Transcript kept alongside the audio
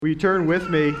Will you turn with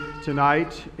me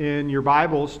tonight in your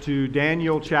Bibles to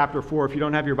Daniel chapter 4? If you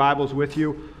don't have your Bibles with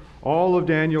you, all of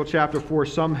Daniel chapter 4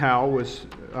 somehow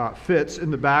fits in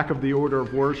the back of the order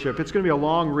of worship. It's going to be a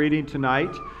long reading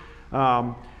tonight,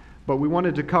 but we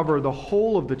wanted to cover the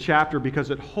whole of the chapter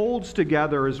because it holds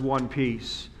together as one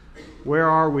piece. Where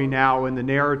are we now in the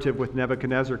narrative with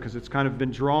Nebuchadnezzar? Because it's kind of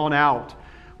been drawn out.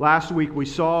 Last week we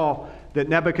saw that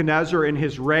Nebuchadnezzar, in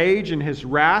his rage and his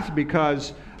wrath,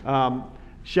 because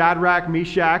Shadrach,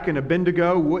 Meshach, and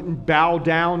Abednego wouldn't bow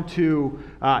down to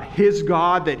his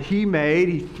God that he made,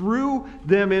 he threw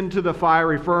them into the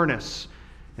fiery furnace.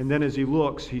 And then as he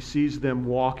looks, he sees them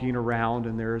walking around,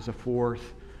 and there is a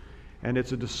fourth. And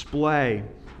it's a display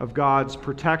of God's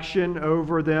protection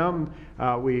over them.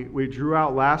 We drew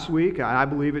out last week, and I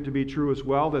believe it to be true as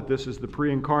well, that this is the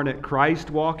pre-incarnate Christ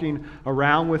walking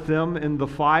around with them in the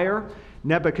fire.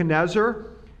 Nebuchadnezzar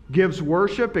gives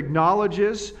worship,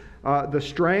 acknowledges the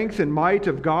strength and might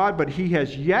of God, but he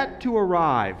has yet to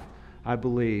arrive, I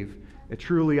believe, at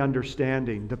truly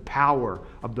understanding the power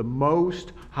of the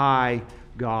Most High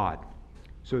God.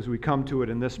 So as we come to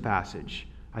it in this passage,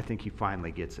 I think he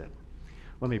finally gets it.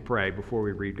 Let me pray before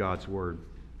we read God's Word.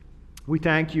 We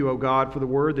thank you, O God, for the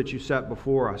Word that you set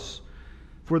before us,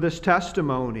 for this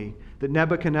testimony that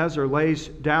Nebuchadnezzar lays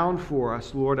down for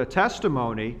us, Lord, a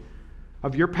testimony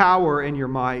of your power and your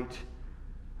might.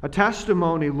 A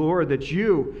testimony, Lord, that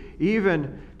you,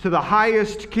 even to the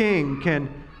highest king, can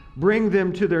bring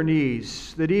them to their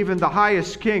knees, that even the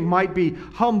highest king might be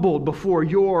humbled before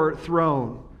your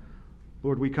throne.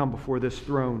 Lord, we come before this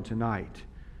throne tonight.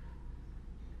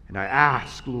 And I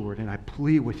ask, Lord, and I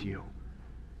plead with you,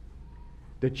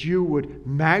 that you would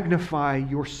magnify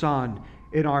your Son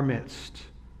in our midst,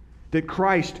 that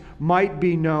Christ might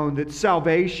be known, that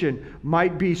salvation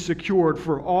might be secured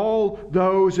for all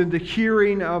those in the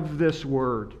hearing of this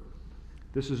word.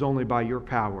 This is only by your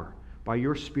power, by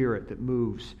your Spirit that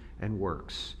moves and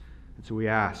works. And so we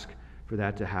ask for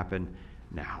that to happen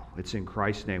now. It's in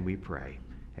Christ's name we pray.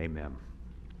 Amen.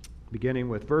 Beginning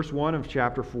with verse 1 of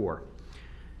chapter 4.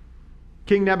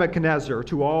 King Nebuchadnezzar,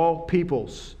 to all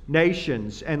peoples,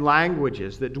 nations, and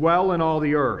languages that dwell in all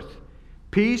the earth,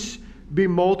 peace be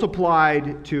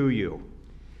multiplied to you.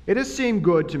 It has seemed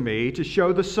good to me to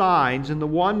show the signs and the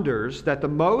wonders that the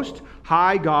Most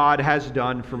High God has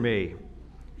done for me.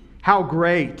 How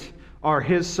great are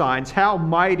his signs, how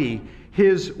mighty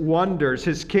his wonders.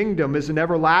 His kingdom is an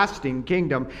everlasting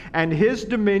kingdom, and his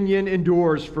dominion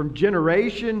endures from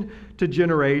generation to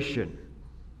generation.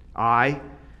 I,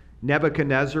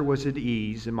 Nebuchadnezzar, was at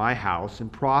ease in my house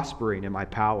and prospering in my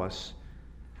palace.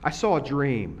 I saw a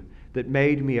dream that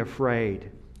made me afraid.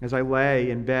 As I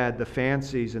lay in bed, the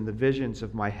fancies and the visions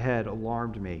of my head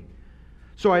alarmed me.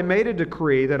 So I made a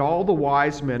decree that all the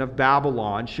wise men of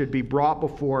Babylon should be brought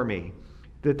before me,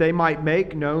 that they might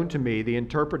make known to me the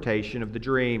interpretation of the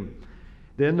dream.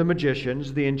 Then the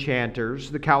magicians, the enchanters,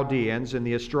 the Chaldeans, and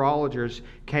the astrologers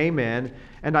came in,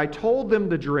 and I told them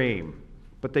the dream,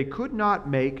 but they could not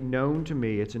make known to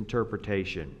me its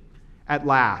interpretation. At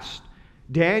last,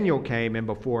 Daniel came in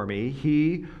before me,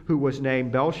 he who was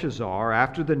named Belshazzar,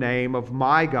 after the name of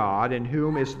my God, in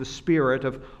whom is the spirit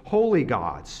of holy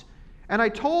gods. And I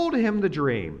told him the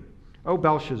dream. O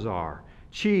Belshazzar,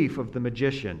 chief of the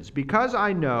magicians, because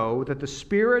I know that the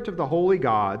spirit of the holy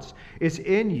gods is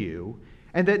in you,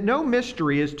 and that no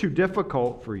mystery is too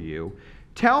difficult for you,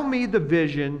 tell me the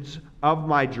visions of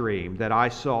my dream that I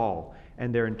saw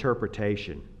and their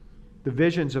interpretation. The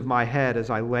visions of my head as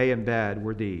I lay in bed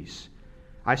were these.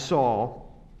 I saw,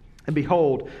 and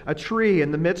behold, a tree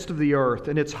in the midst of the earth,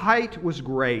 and its height was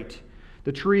great.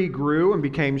 The tree grew and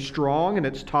became strong, and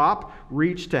its top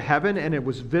reached to heaven, and it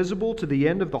was visible to the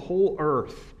end of the whole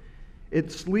earth.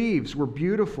 Its leaves were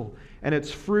beautiful, and its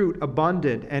fruit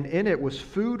abundant, and in it was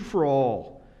food for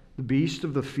all. The beasts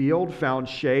of the field found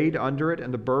shade under it,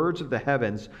 and the birds of the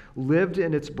heavens lived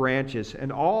in its branches,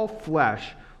 and all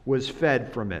flesh was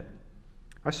fed from it.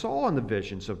 I saw in the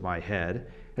visions of my head,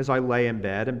 as I lay in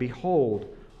bed, and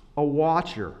behold, a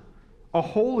watcher, a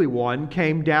holy one,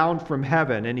 came down from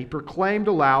heaven, and he proclaimed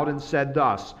aloud and said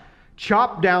thus,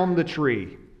 chop down the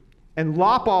tree, and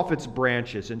lop off its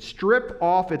branches, and strip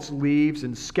off its leaves,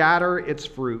 and scatter its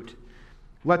fruit.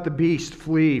 Let the beast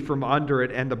flee from under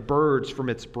it, and the birds from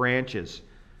its branches,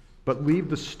 but leave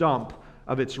the stump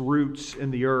of its roots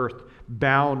in the earth,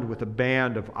 bound with a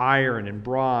band of iron and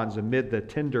bronze amid the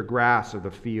tender grass of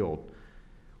the field.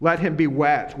 Let him be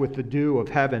wet with the dew of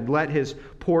heaven. Let his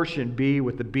portion be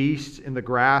with the beasts in the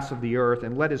grass of the earth.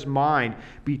 And let his mind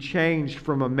be changed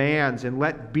from a man's. And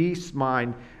let beasts'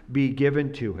 mind be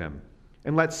given to him.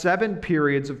 And let 7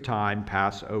 periods of time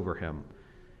pass over him.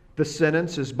 The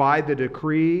sentence is by the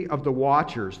decree of the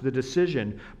watchers, the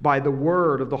decision by the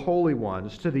word of the holy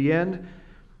ones, to the end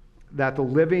that the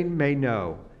living may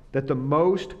know that the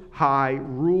Most High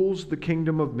rules the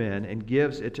kingdom of men and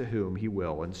gives it to whom he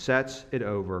will, and sets it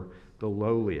over the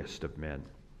lowliest of men.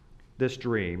 This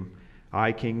dream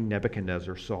I, King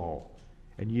Nebuchadnezzar, saw.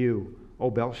 And you,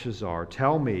 O Belshazzar,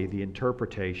 tell me the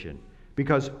interpretation,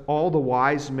 because all the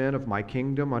wise men of my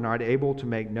kingdom are not able to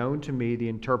make known to me the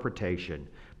interpretation.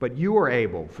 But you are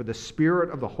able, for the spirit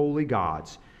of the holy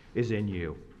gods is in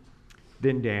you.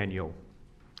 Then Daniel,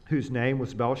 whose name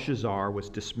was Belshazzar, was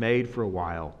dismayed for a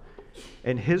while,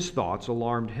 and his thoughts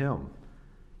alarmed him.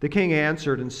 The king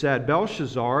answered and said,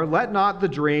 Belshazzar, let not the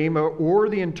dream or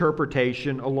the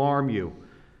interpretation alarm you.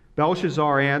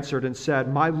 Belshazzar answered and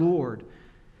said, My Lord,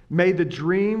 may the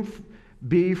dream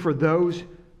be for those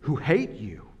who hate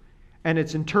you, and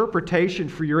its interpretation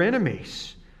for your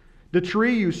enemies. The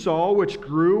tree you saw, which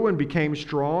grew and became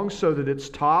strong, so that its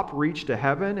top reached to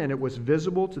heaven, and it was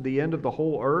visible to the end of the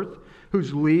whole earth,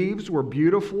 whose leaves were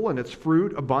beautiful and its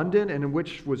fruit abundant, and in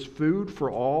which was food for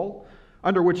all,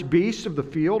 under which beasts of the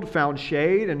field found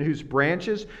shade, and whose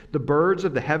branches the birds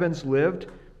of the heavens lived.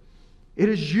 It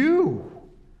is you,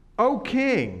 O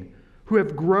king, who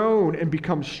have grown and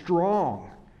become strong.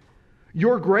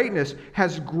 Your greatness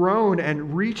has grown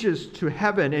and reaches to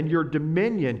heaven, and your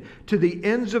dominion to the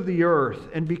ends of the earth.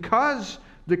 And because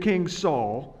the king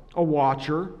saw a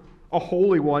watcher, a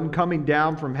holy one, coming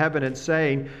down from heaven and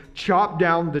saying, Chop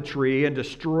down the tree and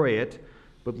destroy it,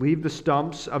 but leave the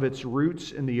stumps of its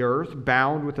roots in the earth,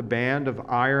 bound with a band of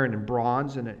iron and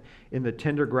bronze in the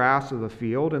tender grass of the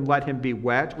field, and let him be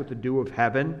wet with the dew of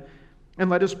heaven, and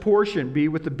let his portion be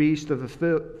with the beast of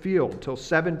the field, till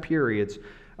 7 periods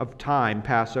of time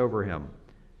pass over him.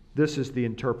 This is the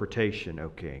interpretation, O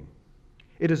king.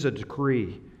 It is a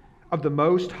decree of the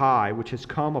Most High which has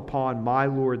come upon my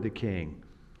lord the king,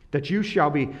 that you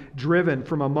shall be driven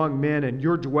from among men, and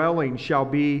your dwelling shall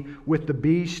be with the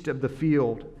beast of the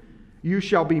field. You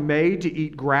shall be made to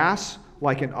eat grass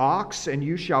like an ox, and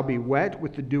you shall be wet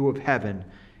with the dew of heaven,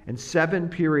 and 7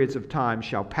 periods of time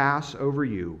shall pass over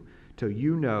you, till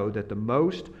you know that the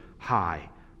Most High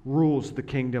rules the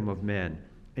kingdom of men,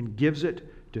 and gives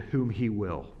it to whom he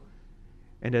will.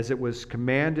 And as it was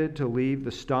commanded to leave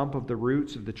the stump of the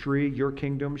roots of the tree, your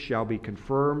kingdom shall be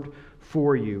confirmed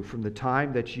for you from the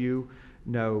time that you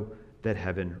know that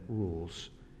heaven rules.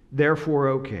 Therefore,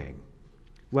 O king,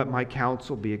 let my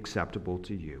counsel be acceptable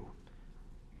to you.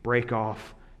 Break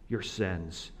off your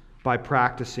sins by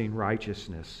practicing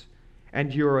righteousness,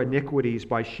 and your iniquities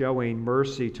by showing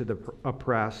mercy to the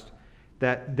oppressed,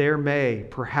 that there may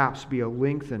perhaps be a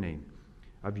lengthening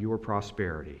of your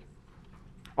prosperity.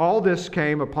 All this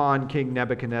came upon King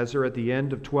Nebuchadnezzar at the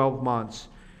end of 12 months,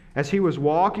 as he was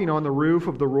walking on the roof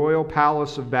of the royal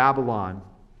palace of Babylon.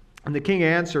 And the king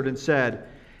answered and said,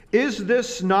 Is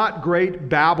this not great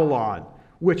Babylon,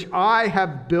 which I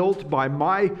have built by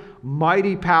my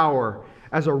mighty power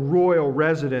as a royal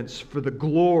residence for the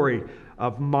glory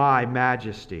of my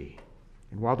majesty?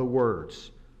 And while the words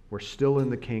were still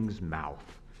in the king's mouth,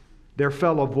 there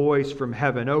fell a voice from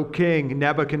heaven, O King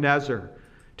Nebuchadnezzar,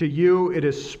 to you it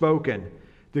is spoken,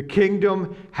 the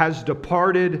kingdom has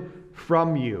departed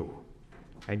from you,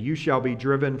 and you shall be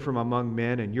driven from among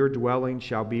men, and your dwelling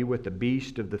shall be with the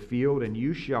beast of the field, and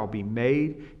you shall be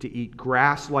made to eat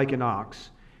grass like an ox,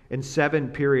 and 7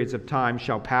 periods of time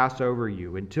shall pass over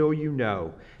you, until you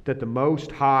know that the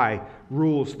Most High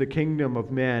rules the kingdom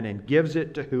of men and gives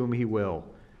it to whom he will.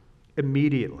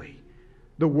 Immediately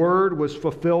the word was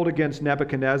fulfilled against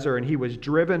Nebuchadnezzar, and he was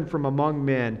driven from among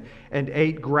men and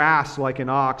ate grass like an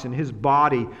ox, and his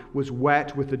body was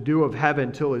wet with the dew of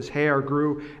heaven till his hair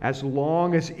grew as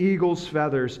long as eagle's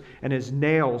feathers, and his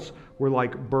nails were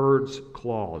like birds'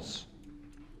 claws.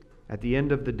 At the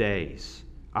end of the days,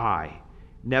 I,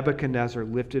 Nebuchadnezzar,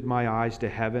 lifted my eyes to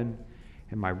heaven,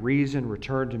 and my reason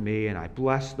returned to me, and I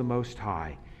blessed the Most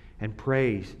High, and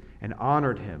praised and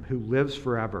honored him who lives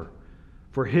forever.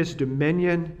 For his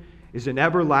dominion is an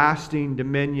everlasting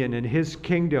dominion, and his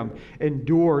kingdom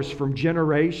endures from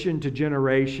generation to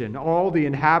generation. All the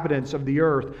inhabitants of the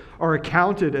earth are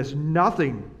accounted as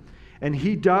nothing, and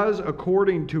he does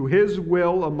according to his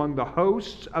will among the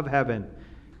hosts of heaven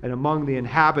and among the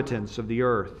inhabitants of the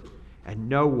earth. And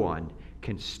no one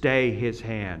can stay his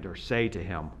hand or say to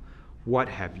him, What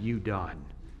have you done?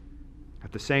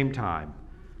 At the same time,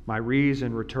 my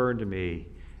reason returned to me,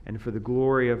 and for the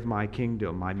glory of my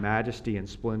kingdom, my majesty and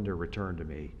splendor returned to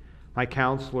me. My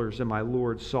counselors and my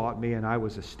lords sought me, and I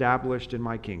was established in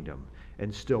my kingdom,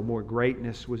 and still more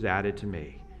greatness was added to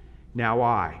me. Now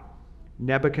I,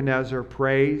 Nebuchadnezzar,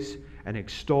 praise and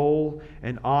extol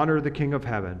and honor the King of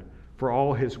heaven, for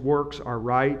all his works are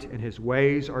right and his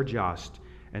ways are just,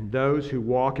 and those who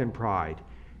walk in pride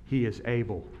he is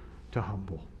able to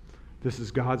humble. This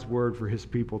is God's word for his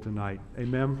people tonight.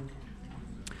 Amen.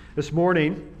 This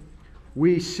morning,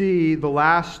 we see the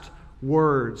last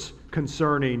words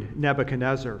concerning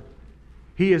Nebuchadnezzar.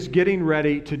 He is getting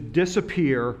ready to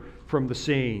disappear from the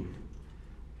scene.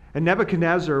 And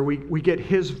Nebuchadnezzar, we get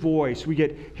his voice, we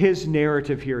get his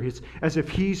narrative here, as if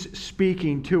he's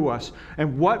speaking to us.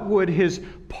 And what would his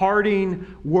parting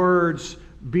words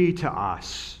be to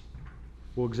us?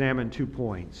 We'll examine 2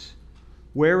 points.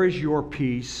 Where is your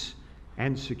peace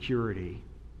and security?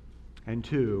 And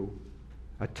 2,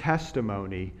 a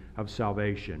testimony of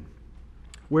salvation.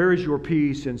 Where is your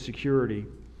peace and security?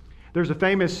 There's a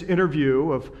famous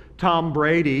interview of Tom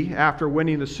Brady after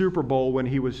winning the Super Bowl when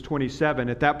he was 27.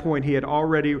 At that point, he had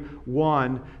already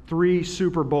won 3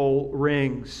 Super Bowl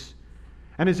rings.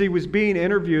 And as he was being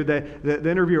interviewed, the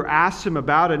interviewer asks him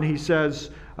about it, and he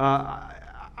says,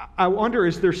 I wonder,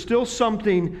 is there still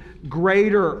something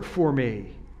greater for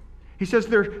me? He says,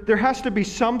 there has to be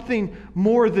something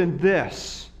more than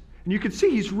this. And you can see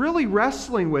he's really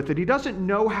wrestling with it. He doesn't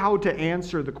know how to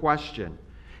answer the question.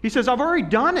 He says, I've already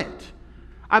done it.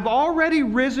 I've already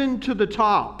risen to the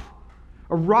top,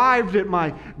 arrived at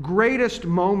my greatest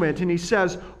moment. And he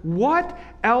says, what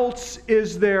else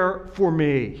is there for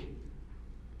me?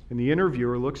 And the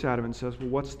interviewer looks at him and says, well,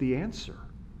 what's the answer?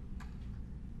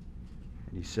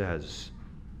 And he says,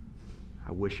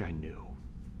 I wish I knew.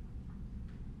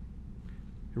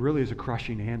 It really is a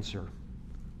crushing answer.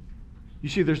 You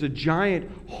see, there's a giant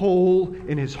hole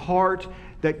in his heart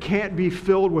that can't be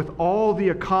filled with all the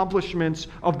accomplishments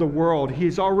of the world.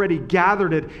 He's already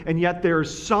gathered it, and yet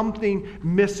there's something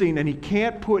missing, and he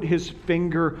can't put his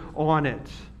finger on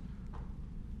it.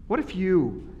 What if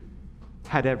you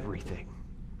had everything?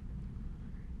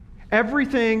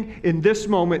 Everything in this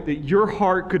moment that your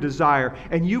heart could desire,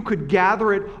 and you could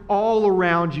gather it all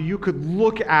around you. You could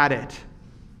look at it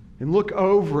and look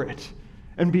over it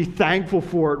and be thankful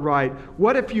for it, right?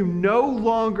 What if you no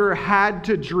longer had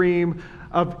to dream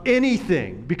of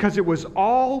anything because it was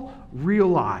all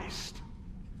realized?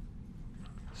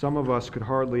 Some of us could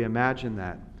hardly imagine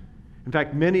that. In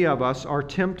fact, many of us are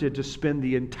tempted to spend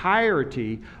the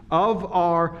entirety of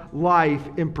our life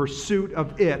in pursuit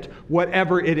of it,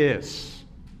 whatever it is.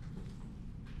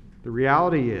 The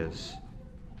reality is,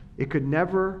 it could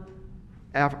never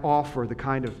offer the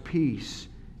kind of peace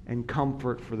and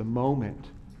comfort for the moment,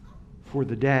 for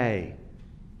the day.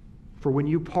 For when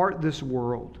you part this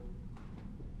world,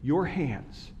 your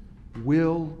hands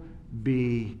will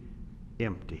be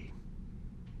empty.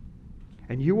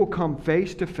 And you will come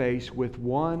face to face with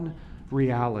one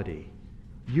reality.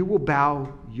 You will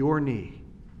bow your knee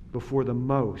before the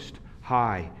Most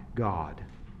High God.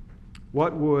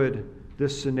 What would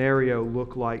this scenario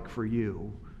look like for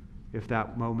you if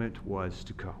that moment was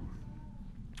to come?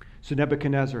 So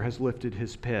Nebuchadnezzar has lifted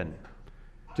his pen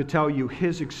to tell you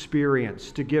his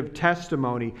experience, to give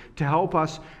testimony, to help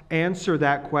us answer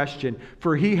that question.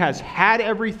 For he has had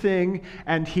everything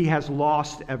and he has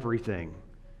lost everything.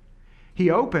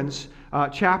 He opens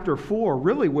chapter 4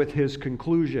 really with his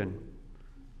conclusion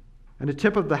and a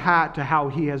tip of the hat to how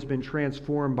he has been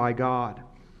transformed by God.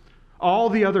 All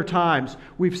the other times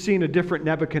we've seen a different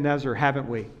Nebuchadnezzar, haven't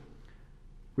we?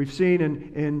 We've seen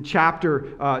in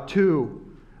chapter 2,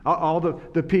 all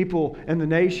the people and the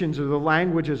nations or the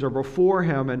languages are before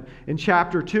him. And in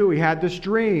chapter 2, he had this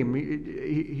dream.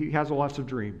 He has lots of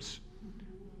dreams.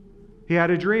 He had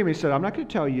a dream. He said, I'm not going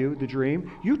to tell you the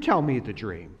dream. You tell me the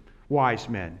dream, wise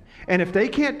men. And if they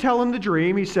can't tell him the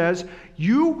dream, he says,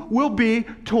 you will be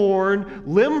torn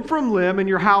limb from limb and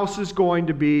your house is going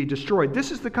to be destroyed. This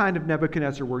is the kind of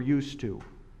Nebuchadnezzar we're used to.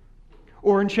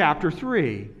 Or in chapter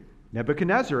 3,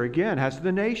 Nebuchadnezzar, again, has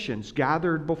the nations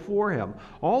gathered before him.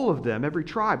 All of them, every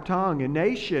tribe, tongue, and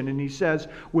nation. And he says,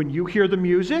 when you hear the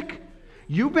music,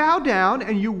 you bow down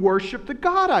and you worship the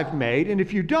God I've made. And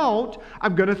if you don't,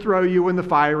 I'm going to throw you in the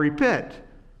fiery pit.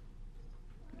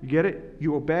 You get it?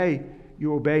 You obey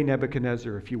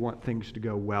Nebuchadnezzar if you want things to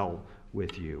go well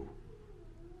with you.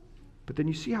 But then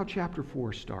you see how chapter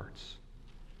 4 starts.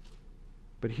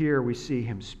 But here we see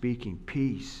him speaking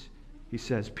peace. He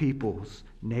says, peoples,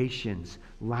 nations,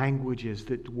 languages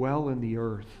that dwell in the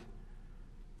earth,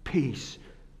 peace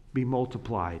be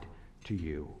multiplied to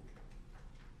you.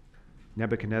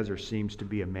 Nebuchadnezzar seems to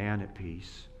be a man at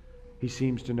peace. He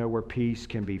seems to know where peace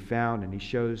can be found, and he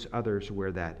shows others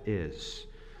where that is.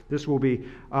 This will be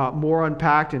more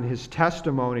unpacked in his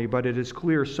testimony, but it is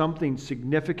clear something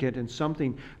significant and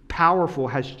something powerful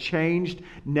has changed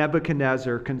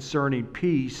Nebuchadnezzar concerning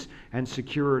peace and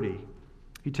security.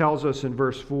 He tells us in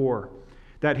verse 4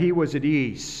 that he was at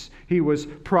ease. He was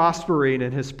prospering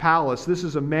in his palace. This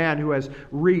is a man who has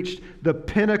reached the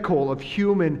pinnacle of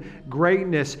human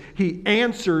greatness. He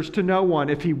answers to no one.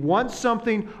 If he wants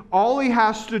something, all he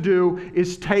has to do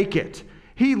is take it.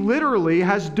 He literally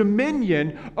has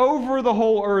dominion over the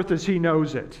whole earth as he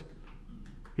knows it.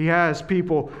 He has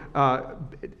people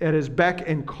at his beck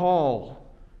and call.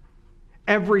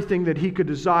 Everything that he could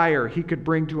desire, he could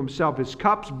bring to himself. His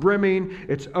cup's brimming,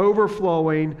 it's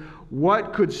overflowing.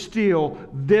 What could steal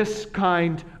this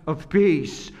kind of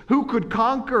peace? Who could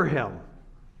conquer him?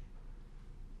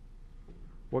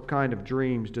 What kind of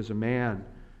dreams does a man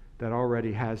that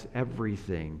already has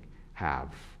everything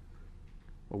have?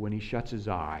 Well, when he shuts his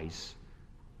eyes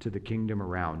to the kingdom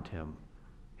around him,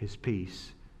 his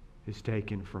peace is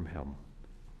taken from him.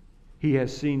 He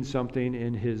has seen something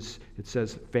in his, it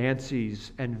says,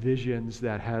 fancies and visions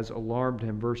that has alarmed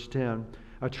him. Verse 10,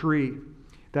 a tree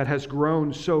that has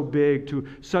grown so big to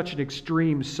such an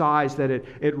extreme size that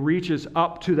it reaches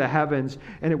up to the heavens,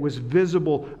 and it was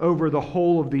visible over the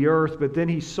whole of the earth. But then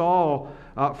he saw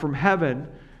from heaven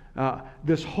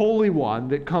this Holy One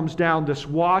that comes down, this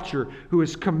watcher who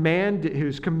is commanded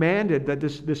that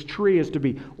this tree is to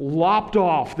be lopped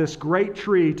off, this great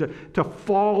tree to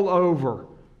fall over,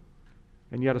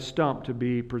 and yet a stump to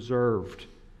be preserved.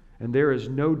 And there is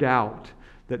no doubt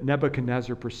that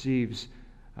Nebuchadnezzar perceives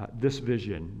this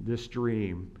vision, this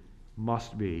dream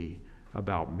must be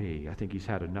about me. I think he's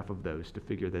had enough of those to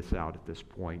figure this out at this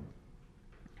point.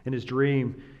 In his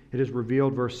dream, it is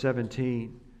revealed, verse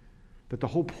 17, that the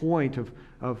whole point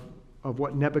of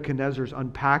what Nebuchadnezzar is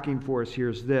unpacking for us here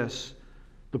is this.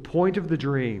 The point of the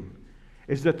dream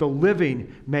is that the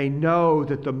living may know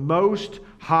that the Most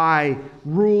High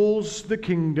rules the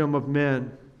kingdom of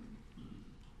men.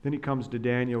 Then he comes to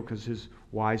Daniel because his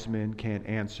wise men can't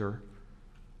answer.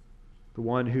 The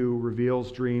one who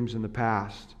reveals dreams in the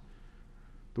past.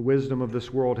 The wisdom of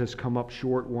this world has come up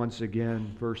short once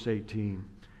again, verse 18.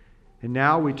 And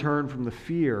now we turn from the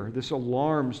fear. This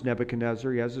alarms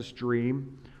Nebuchadnezzar. He has this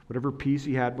dream, whatever peace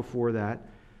he had before that.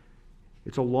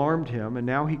 It's alarmed him, and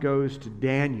now he goes to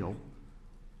Daniel,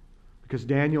 because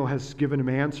Daniel has given him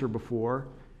answer before,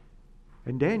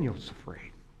 and Daniel's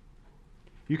afraid.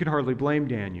 You can hardly blame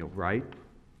Daniel, right?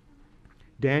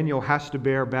 Daniel has to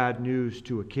bear bad news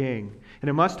to a king. And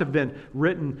it must have been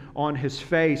written on his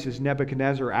face as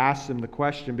Nebuchadnezzar asks him the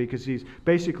question, because he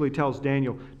basically tells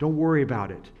Daniel, don't worry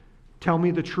about it. Tell me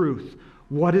the truth.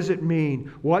 What does it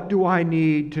mean? What do I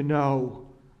need to know?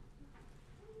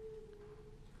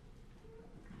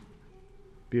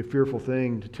 Be a fearful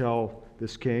thing to tell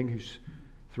this king who's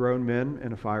thrown men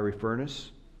in a fiery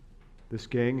furnace, this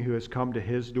king who has come to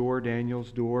his door,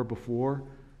 Daniel's door, before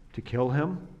to kill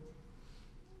him.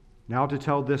 Now to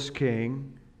tell this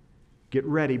king, get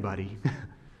ready, buddy.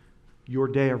 Your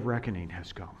day of reckoning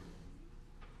has come.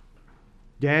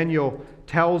 Daniel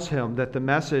tells him that the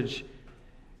message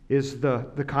is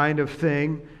the kind of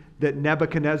thing that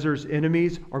Nebuchadnezzar's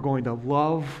enemies are going to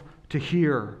love to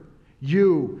hear.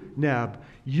 You, Neb,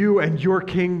 you and your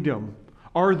kingdom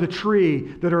are the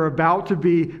tree that are about to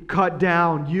be cut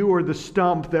down. You are the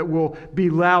stump that will be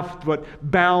left, but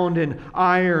bound in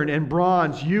iron and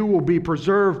bronze. You will be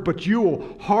preserved, but you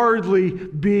will hardly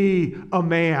be a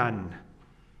man.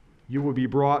 You will be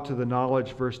brought to the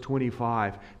knowledge, verse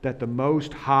 25, that the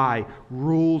Most High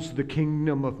rules the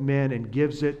kingdom of men and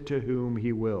gives it to whom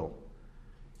He will.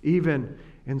 Even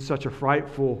in such a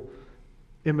frightful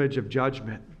image of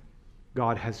judgment,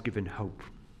 God has given hope.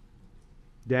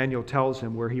 Daniel tells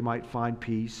him where he might find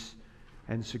peace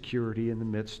and security in the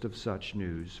midst of such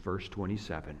news. Verse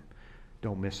 27.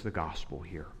 Don't miss the gospel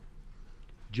here.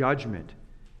 Judgment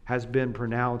has been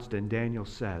pronounced, and Daniel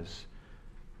says,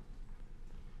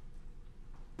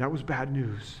 that was bad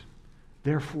news.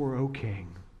 Therefore, O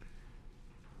king,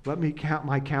 let me count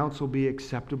my counsel be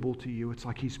acceptable to you. It's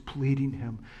like he's pleading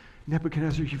him.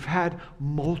 Nebuchadnezzar, you've had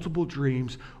multiple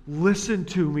dreams. Listen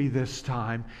to me this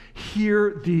time.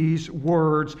 Hear these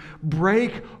words.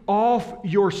 Break off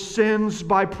your sins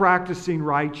by practicing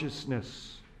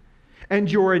righteousness,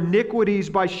 and your iniquities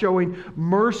by showing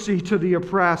mercy to the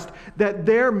oppressed, that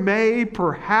there may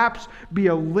perhaps be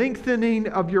a lengthening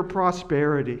of your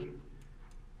prosperity.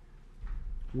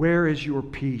 Where is your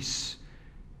peace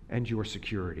and your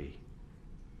security?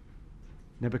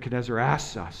 Nebuchadnezzar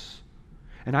asks us,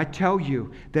 and I tell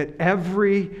you that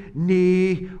every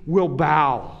knee will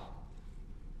bow.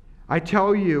 I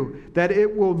tell you that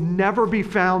it will never be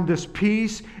found, this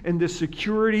peace and this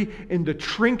security, in the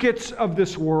trinkets of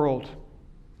this world.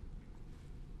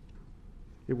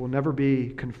 It will never be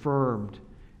confirmed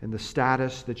in the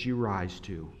status that you rise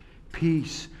to.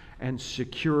 Peace and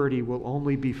security will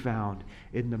only be found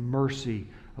in the mercy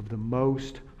of the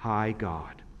Most High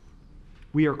God.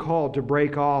 We are called to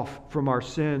break off from our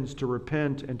sins, to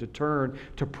repent and to turn,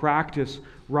 to practice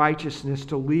righteousness,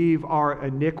 to leave our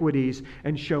iniquities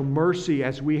and show mercy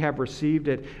as we have received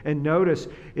it. And notice,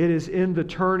 it is in the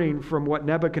turning from what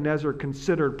Nebuchadnezzar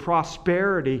considered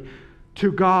prosperity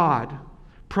to God.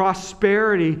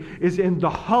 Prosperity is in the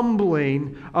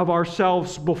humbling of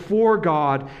ourselves before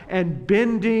God and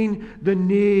bending the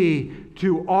knee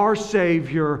to our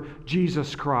Savior,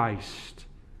 Jesus Christ.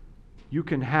 You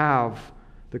can have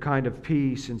the kind of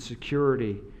peace and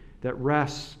security that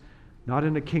rests not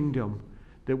in a kingdom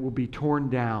that will be torn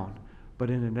down, but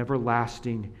in an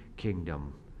everlasting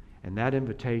kingdom. And that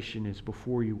invitation is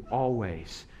before you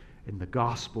always in the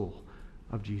gospel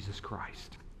of Jesus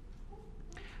Christ.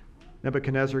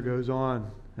 Nebuchadnezzar goes on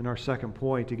in our second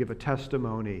point to give a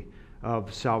testimony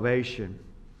of salvation.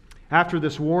 After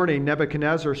this warning,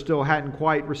 Nebuchadnezzar still hadn't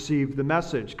quite received the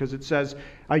message, because it says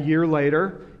a year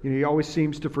later, he always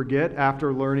seems to forget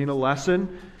after learning a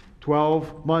lesson.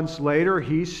 12 months later,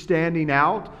 he's standing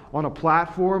out on a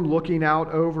platform looking out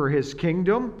over his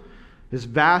kingdom, his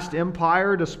vast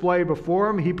empire displayed before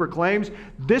him. He proclaims,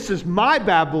 "This is my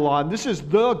Babylon. This is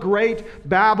the great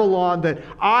Babylon that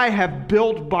I have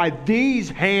built by these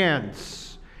hands.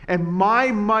 And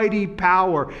my mighty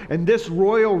power, and this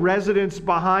royal residence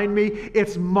behind me,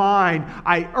 it's mine.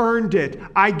 I earned it.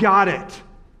 I got it.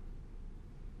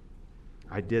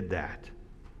 I did that."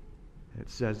 It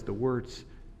says the words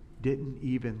didn't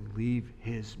even leave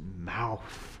his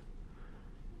mouth.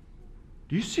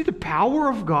 Do you see the power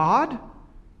of God?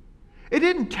 It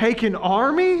didn't take an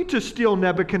army to steal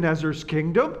Nebuchadnezzar's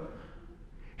kingdom.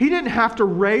 He didn't have to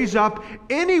raise up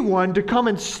anyone to come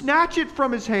and snatch it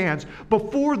from his hands.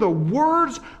 Before the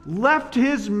words left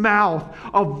his mouth,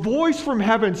 a voice from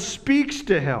heaven speaks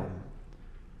to him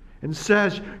and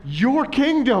says, "Your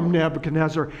kingdom,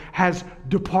 Nebuchadnezzar, has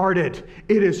departed.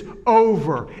 It is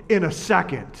over in a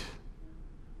second."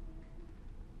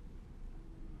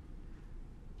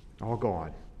 All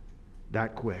gone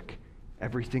that quick.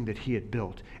 Everything that he had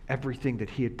built, everything that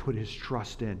he had put his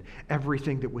trust in,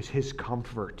 everything that was his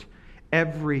comfort,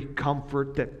 every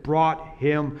comfort that brought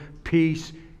him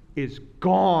peace is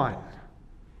gone.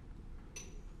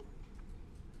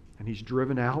 And he's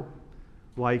driven out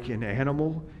like an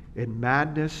animal in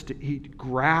madness to eat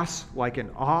grass like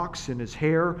an ox, and his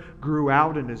hair grew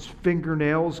out and his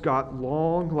fingernails got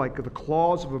long like the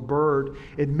claws of a bird.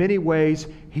 In many ways,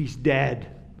 he's dead.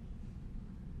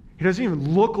 He doesn't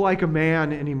even look like a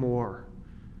man anymore.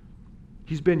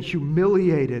 He's been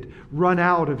humiliated, run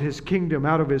out of his kingdom,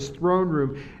 out of his throne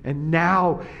room, and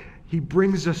now he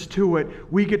brings us to it.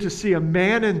 We get to see a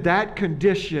man in that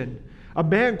condition, a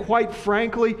man, quite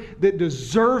frankly, that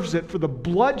deserves it for the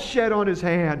bloodshed on his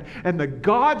hand and the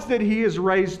gods that he has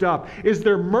raised up. Is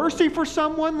there mercy for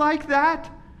someone like that?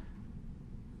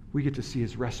 We get to see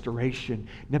his restoration.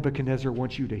 Nebuchadnezzar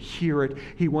wants you to hear it.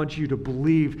 He wants you to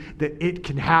believe that it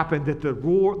can happen, that the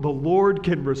Lord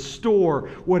can restore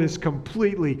what is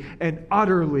completely and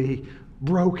utterly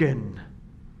broken.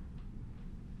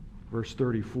 Verse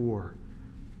 34,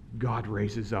 God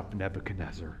raises up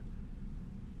Nebuchadnezzar.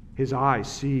 His eyes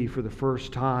see for the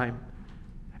first time,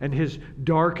 and his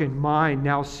darkened mind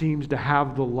now seems to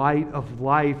have the light of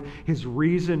life. His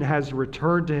reason has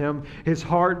returned to him. His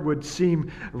heart would seem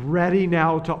ready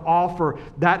now to offer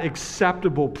that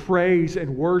acceptable praise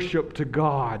and worship to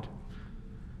God.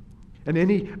 And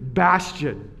any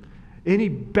bastion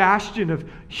of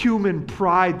human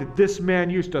pride that this man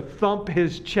used to thump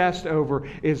his chest over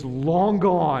is long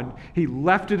gone. He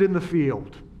left it in the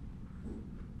field.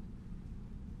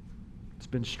 It's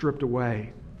been stripped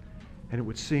away. And it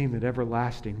would seem that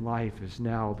everlasting life is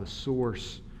now the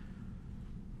source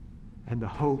and the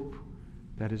hope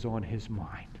that is on his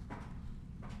mind.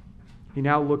 He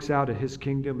now looks out at his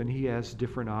kingdom and he has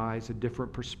different eyes, a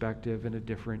different perspective, and a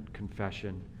different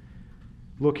confession.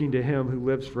 Looking to him who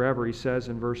lives forever, he says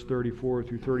in verse 34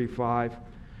 through 35,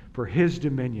 "For his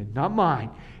dominion," not mine,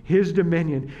 his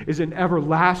dominion is an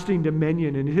everlasting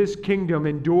dominion, and his kingdom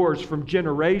endures from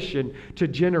generation to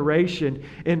generation.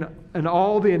 And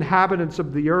all the inhabitants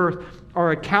of the earth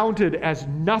are accounted as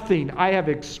nothing. I have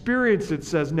experienced it,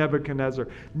 says Nebuchadnezzar.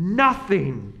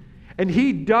 Nothing. And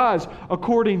He does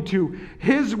according to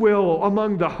His will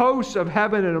among the hosts of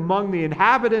heaven and among the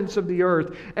inhabitants of the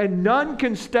earth. And none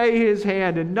can stay His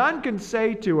hand, and none can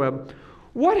say to Him,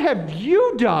 "What have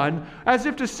you done?" As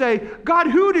if to say, "God,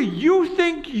 who do you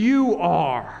think you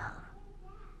are?"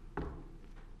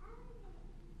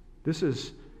 This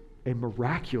is a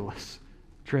miraculous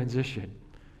transition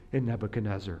in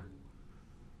Nebuchadnezzar.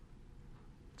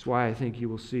 That's why I think you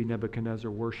will see Nebuchadnezzar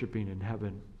worshiping in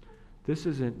heaven. This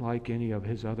isn't like any of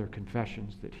his other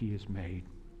confessions that he has made.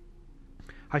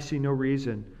 I see no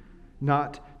reason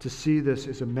not to see this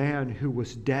as a man who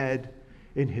was dead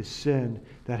in his sin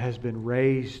that has been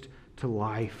raised to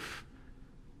life.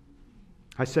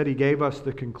 I said he gave us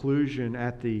the conclusion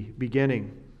at the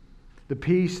beginning. The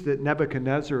peace that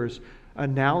Nebuchadnezzar is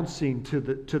announcing to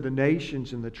the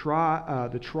nations and the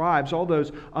tribes, all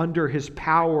those under his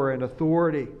power and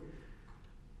authority,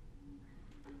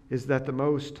 is that the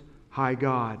Most High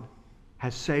God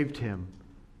has saved him.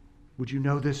 Would you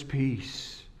know this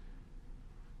peace?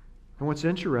 And what's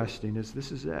interesting is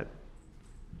this is it.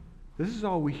 This is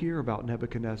all we hear about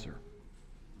Nebuchadnezzar.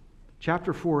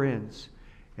 Chapter 4 ends,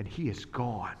 and he is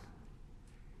gone.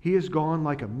 He is gone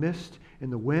like a mist in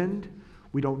the wind.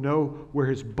 We don't know where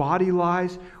his body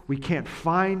lies. We can't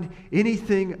find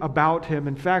anything about him.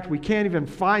 In fact, we can't even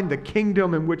find the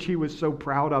kingdom in which he was so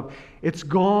proud of. It's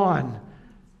gone.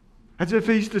 As if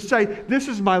he's to say, this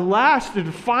is my last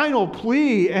and final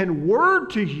plea and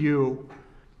word to you,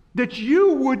 that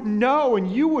you would know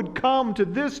and you would come to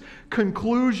this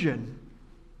conclusion.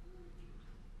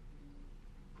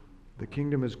 The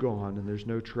kingdom is gone and there's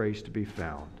no trace to be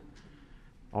found.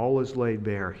 All is laid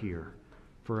bare here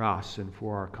for us and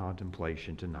for our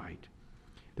contemplation tonight.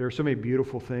 There are so many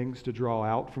beautiful things to draw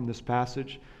out from this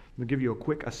passage. I'm going to give you a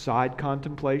quick aside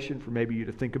contemplation for maybe you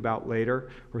to think about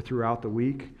later or throughout the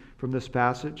week from this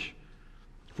passage.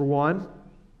 For one,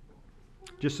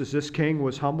 just as this king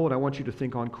was humbled, I want you to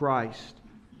think on Christ.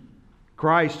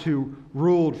 Christ who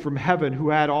ruled from heaven, who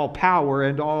had all power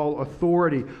and all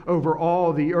authority over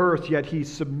all the earth, yet he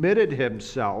submitted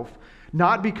himself,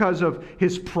 not because of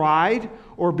his pride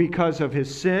or because of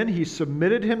his sin. He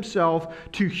submitted himself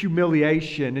to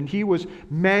humiliation, and he was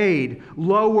made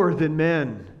lower than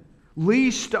men,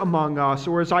 least among us.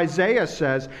 Or as Isaiah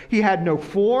says, he had no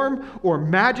form or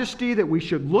majesty that we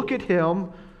should look at him,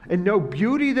 and no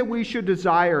beauty that we should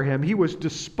desire him. He was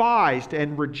despised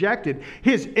and rejected.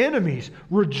 His enemies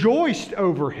rejoiced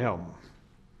over him.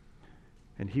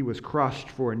 And he was crushed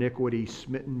for iniquity,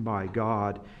 smitten by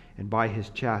God, and by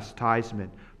his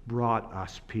chastisement brought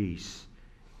us peace.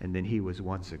 And then he was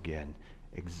once again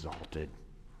exalted,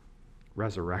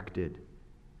 resurrected,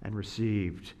 and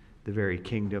received the very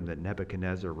kingdom that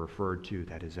Nebuchadnezzar referred to,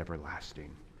 that is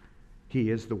everlasting. He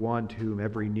is the one to whom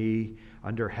every knee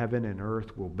under heaven and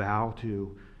earth will bow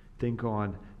to. Think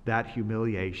on that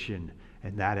humiliation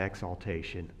and that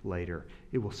exaltation later.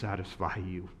 It will satisfy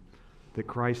you that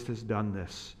Christ has done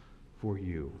this for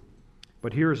you.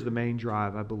 But here's the main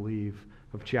drive, I believe,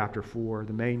 of chapter 4,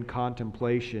 the main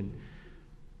contemplation.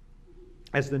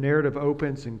 As the narrative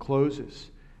opens and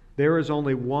closes, there is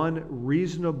only one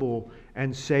reasonable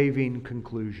and saving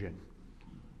conclusion.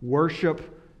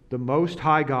 Worship the Most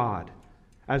High God,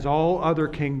 as all other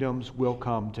kingdoms will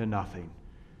come to nothing.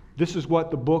 This is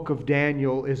what the book of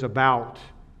Daniel is about.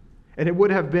 And it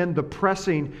would have been the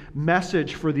pressing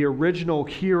message for the original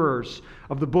hearers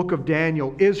of the book of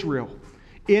Daniel. Israel,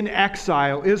 in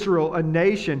exile, Israel, a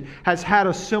nation, has had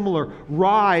a similar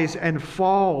rise and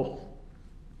fall.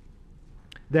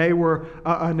 They were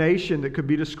a nation that could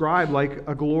be described like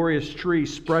a glorious tree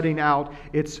spreading out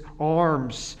its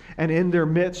arms, and in their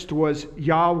midst was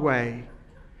Yahweh.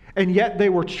 And yet they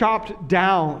were chopped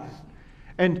down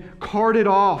and carted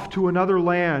off to another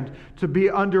land to be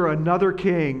under another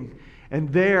king.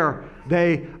 And there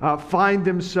they find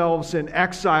themselves in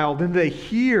exile. Then they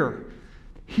hear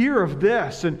of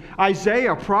this. And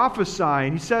Isaiah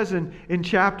prophesying, he says in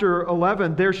chapter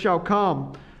 11, there shall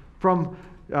come from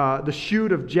the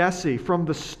shoot of Jesse, from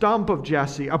the stump of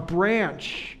Jesse, a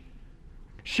branch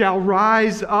shall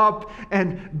rise up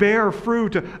and bear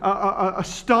fruit, a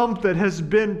stump that has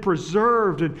been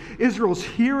preserved. And Israel's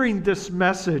hearing this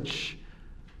message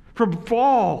from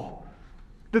fall,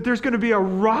 that there's going to be a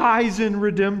rise in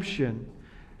redemption.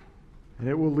 And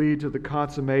it will lead to the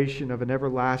consummation of an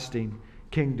everlasting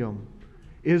kingdom.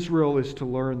 Israel is to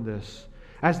learn this.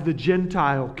 As the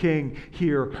Gentile king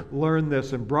here, learn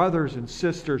this. And brothers and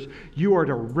sisters, you are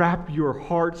to wrap your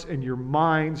hearts and your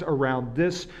minds around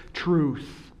this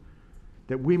truth,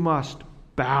 that we must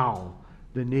bow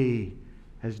the knee,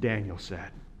 as Daniel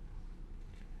said.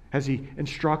 as he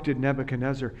instructed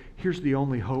Nebuchadnezzar, here's the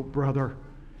only hope, brother.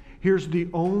 Here's the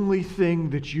only thing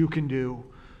that you can do.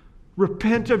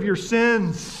 Repent of your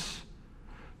sins.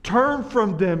 Turn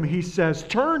from them, he says.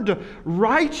 Turn to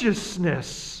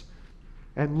righteousness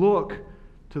and look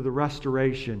to the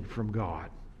restoration from God.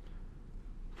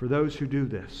 For those who do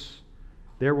this,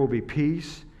 there will be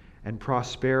peace and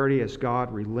prosperity as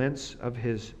God relents of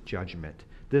his judgment.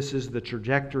 This is the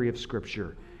trajectory of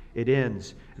Scripture. It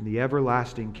ends in the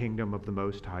everlasting kingdom of the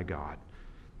Most High God.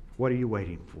 What are you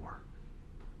waiting for?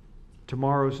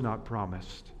 Tomorrow's not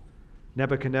promised.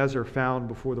 Nebuchadnezzar found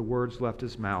before the words left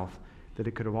his mouth that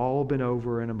it could have all been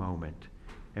over in a moment.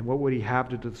 And what would he have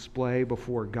to display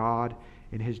before God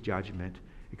in his judgment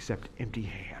except empty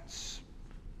hands?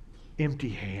 Empty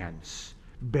hands,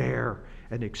 bare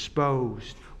and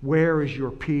exposed. Where is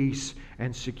your peace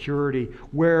and security?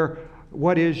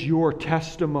 What is your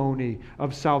testimony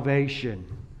of salvation?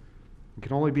 It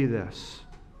can only be this: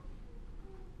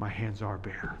 my hands are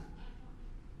bare.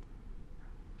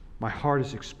 My heart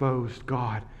is exposed.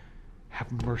 God,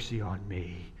 have mercy on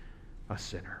me, a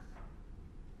sinner.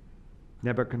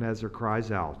 Nebuchadnezzar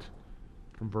cries out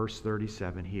from verse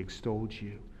 37. He extols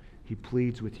you. He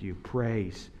pleads with you.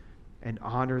 Praise and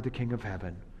honor the King of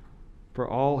heaven. For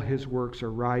all his works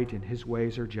are right and his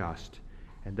ways are just.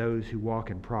 And those who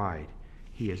walk in pride,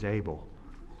 he is able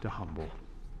to humble.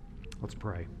 Let's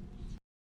pray.